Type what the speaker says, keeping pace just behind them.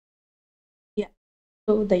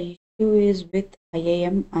So the issue is with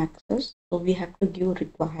IAM access. So we have to give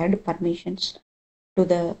required permissions to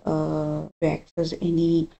the to access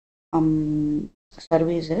any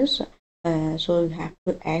services. So you have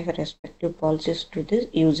to add respective policies to this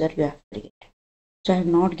user you have created. So I have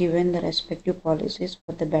not given the respective policies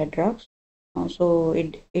for the bedrocks. So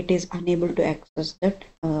it is unable to access that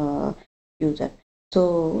user.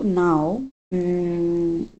 So now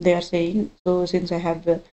they are saying, so since I have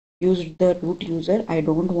used the root user, I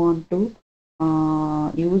don't want to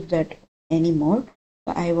use that anymore.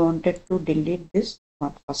 So I wanted to delete this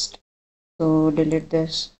one first. So delete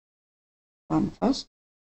this one first.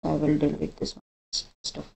 I will delete this one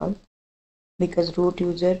first of all, because root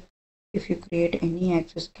user, if you create any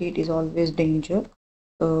access key, it is always danger.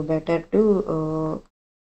 So better to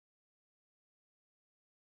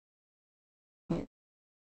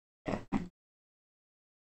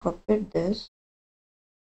copy this.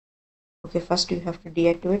 Okay, first you have to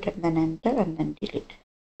deactivate and then enter and then delete.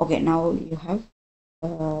 Okay, now you have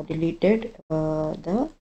deleted the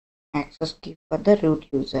access key for the root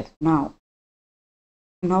user. Now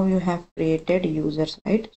you have created users,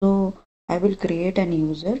 right? So I will create an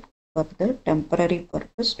user for the temporary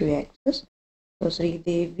purpose to access. So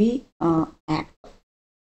Sridevi app.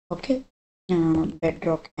 Okay,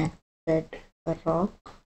 bedrock app, bedrock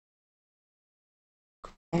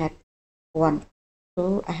app 1.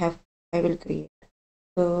 So I will create.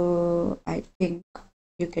 So I think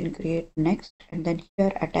you can create next, and then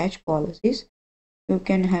here attach policies. You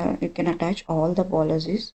can attach all the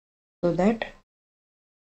policies, so that,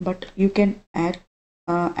 but you can attach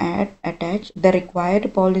the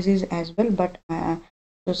required policies as well. But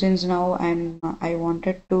so since now I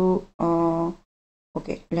wanted to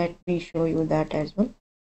okay, let me show you that as well.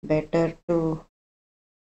 Better to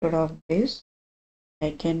instead of this,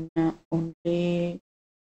 I can only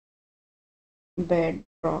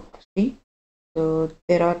bedrock. See, so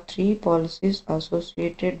there are 3 policies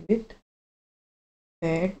associated with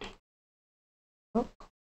bedrock.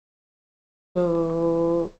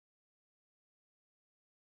 So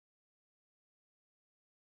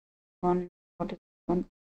one, what is one?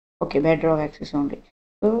 Okay, bedrock access only.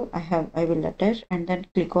 So I will attach and then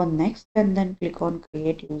click on next and then click on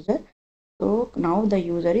create user. So now the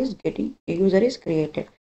user is created.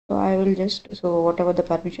 So I will just, so whatever the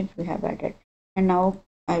permissions we have added, and now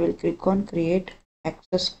I will click on create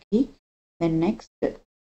access key. Then next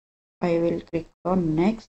I will click on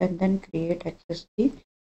next and then create access key,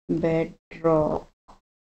 bedrock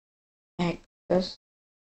access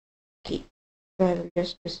key. So I will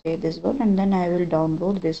just say this one and then I will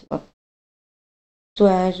download this one. So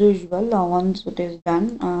as usual, once it is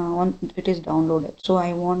done, once it is downloaded, so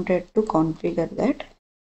I wanted to configure that.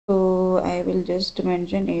 So I will just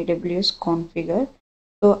mention AWS configure.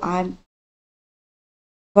 So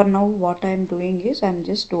for now what I'm doing is I'm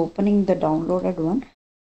just opening the downloaded one.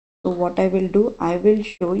 So what I will do, I will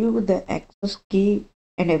show you the access key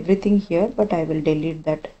and everything here, but I will delete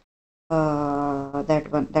that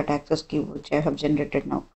that access key which I have generated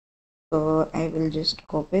now. So I will just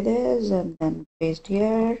copy this and then paste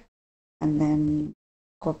here, and then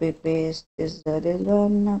copy paste this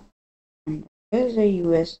one, and there's a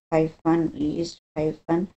US hyphen east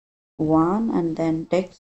hyphen 1, and then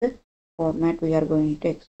text format we are going to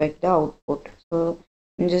expect the output. So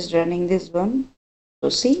I'm just running this one. So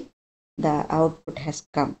see, the output has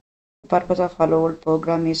come. The purpose of Hello World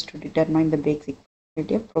program is to determine the basic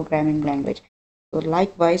functionality of programming language. So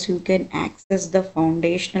likewise, you can access the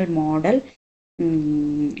foundational model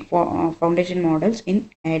for foundation models in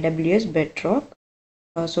AWS Bedrock.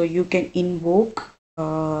 So you can invoke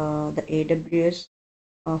the AWS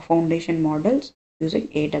foundation models using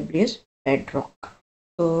AWS Bedrock.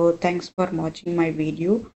 So thanks for watching my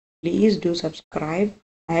video. Please do subscribe.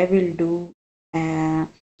 I will do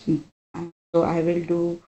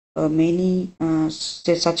many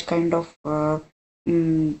such kind of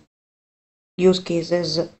use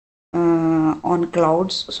cases on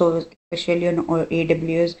clouds, so especially on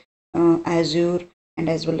AWS, Azure, and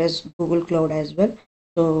as well as Google Cloud as well.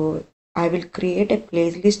 So I will create a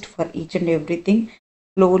playlist for each and everything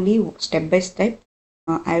slowly, step by step.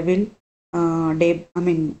 I will on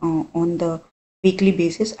the weekly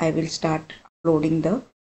basis I will start uploading the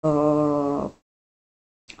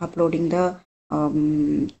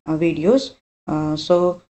videos.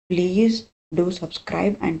 So please do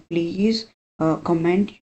subscribe and please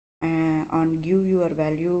comment and give your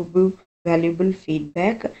valuable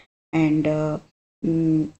feedback, and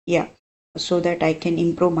yeah, so that I can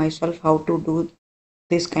improve myself how to do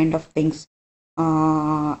this kind of things,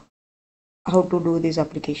 how to do these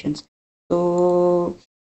applications. So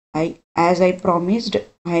as I promised,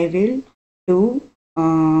 I will do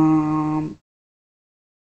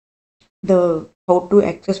the how to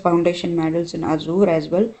access foundation models in Azure as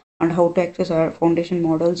well, and how to access our foundation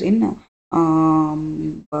models in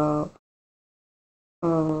um, uh,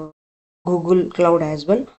 uh, Google Cloud as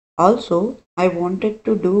well. Also, I wanted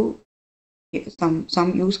to do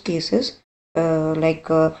some use cases like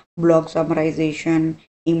blog summarization,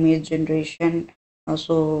 image generation.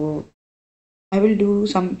 So I will do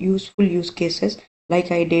some useful use cases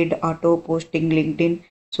like I did auto posting LinkedIn.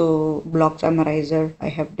 So blog summarizer I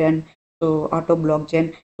have done. So auto blog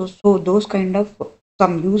gen. So those kind of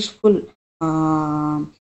some useful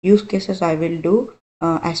use cases I will do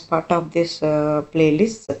as part of this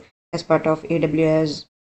playlist, as part of AWS,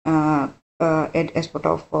 uh, and as part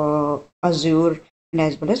of Azure, and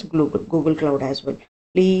as well as Google Cloud as well.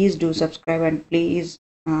 Please do subscribe, and please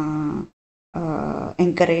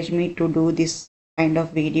encourage me to do this kind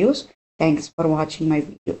of videos. Thanks for watching my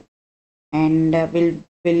video, and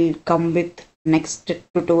will come with next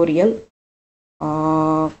tutorial.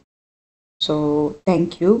 So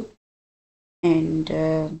thank you, and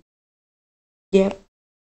yeah,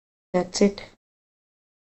 that's it.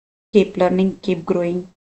 Keep learning, keep growing.